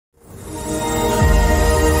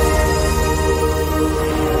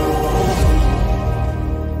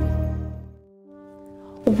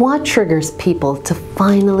What triggers people to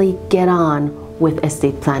finally get on with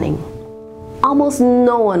estate planning? Almost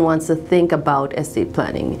no one wants to think about estate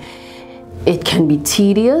planning. It can be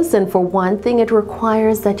tedious, and for one thing, it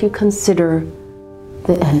requires that you consider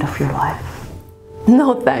the end of your life.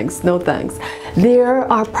 No thanks, no thanks.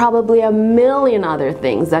 There are probably a million other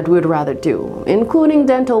things that we'd rather do, including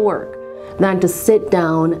dental work, than to sit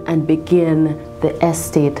down and begin the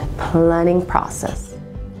estate planning process.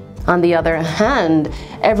 On the other hand,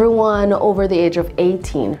 everyone over the age of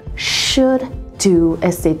 18 should do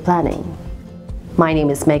estate planning. My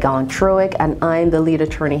name is Megone Trewick, and I'm the lead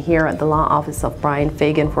attorney here at the law office of Bryan,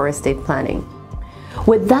 Fagan for estate planning.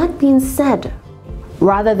 With that being said,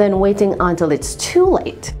 rather than waiting until it's too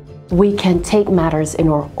late, we can take matters in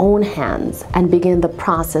our own hands and begin the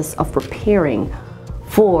process of preparing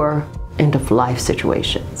for end-of-life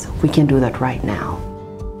situations. We can do that right now.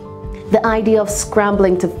 The idea of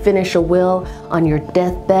scrambling to finish a will on your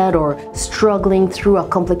deathbed or struggling through a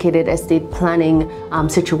complicated estate planning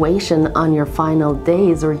situation on your final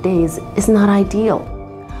days is not ideal.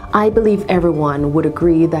 I believe everyone would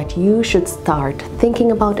agree that you should start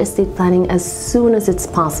thinking about estate planning as soon as it's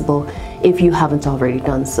possible if you haven't already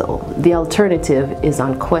done so. The alternative is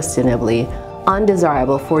unquestionably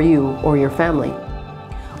undesirable for you or your family.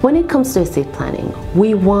 When it comes to estate planning,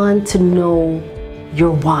 we want to know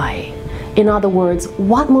your why. In other words,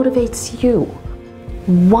 what motivates you?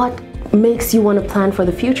 What makes you want to plan for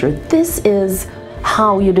the future? This is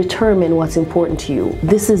how you determine what's important to you.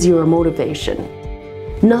 This is your motivation.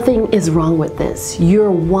 Nothing is wrong with this. Your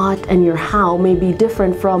what and your how may be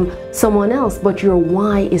different from someone else, but your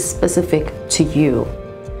why is specific to you.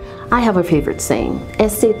 I have a favorite saying: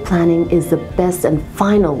 estate planning is the best and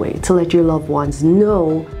final way to let your loved ones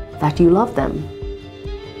know that you love them.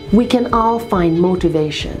 We can all find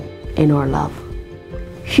motivation in our love.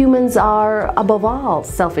 Humans are, above all,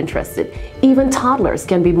 self-interested. Even toddlers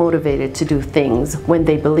can be motivated to do things when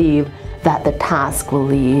they believe that the task will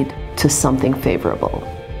lead to something favorable.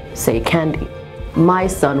 Say candy. My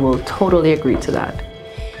son will totally agree to that.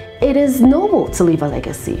 It is noble to leave a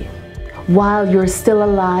legacy. While you're still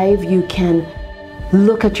alive, you can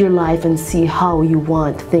look at your life and see how you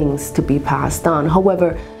want things to be passed on.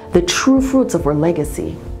 However, the true fruits of our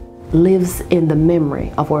legacy lives in the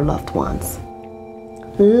memory of our loved ones.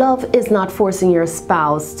 Love is not forcing your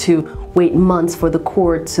spouse to wait months for the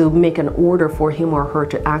court to make an order for him or her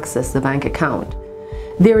to access the bank account.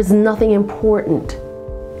 There is nothing important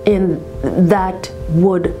in that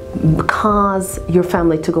would cause your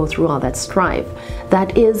family to go through all that strife.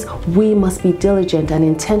 That is, we must be diligent and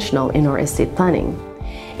intentional in our estate planning.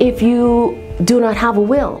 If you do not have a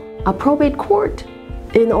will, a probate court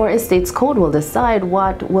in our estates code will decide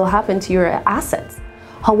what will happen to your assets.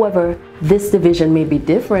 However, this division may be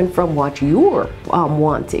different from what you're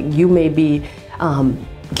wanting. You may be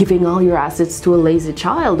giving all your assets to a lazy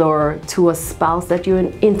child or to a spouse that you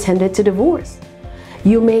intended to divorce.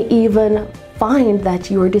 You may even find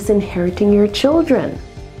that you are disinheriting your children.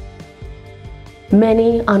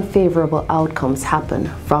 Many unfavorable outcomes happen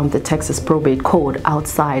from the Texas probate code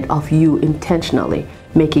outside of you intentionally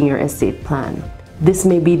making your estate plan. This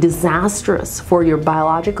may be disastrous for your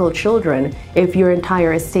biological children if your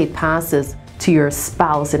entire estate passes to your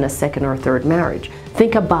spouse in a second or third marriage.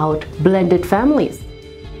 Think about blended families.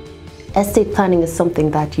 Estate planning is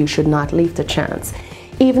something that you should not leave to chance.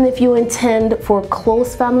 Even if you intend for a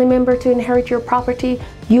close family member to inherit your property,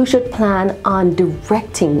 you should plan on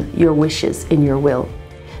directing your wishes in your will.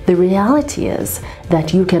 The reality is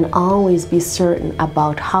that you can always be certain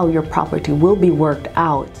about how your property will be worked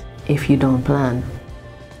out if you don't plan.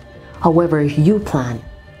 However, if you plan,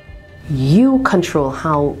 you control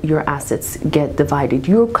how your assets get divided.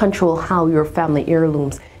 You control how your family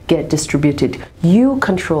heirlooms get distributed. You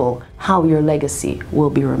control how your legacy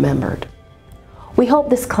will be remembered. We hope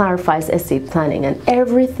this clarifies estate planning and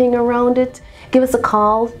everything around it. Give us a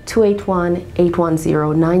call,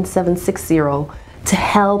 281-810-9760, to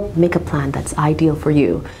help make a plan that's ideal for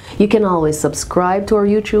you. You can always subscribe to our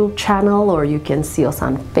YouTube channel, or you can see us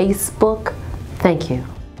on Facebook. Thank you.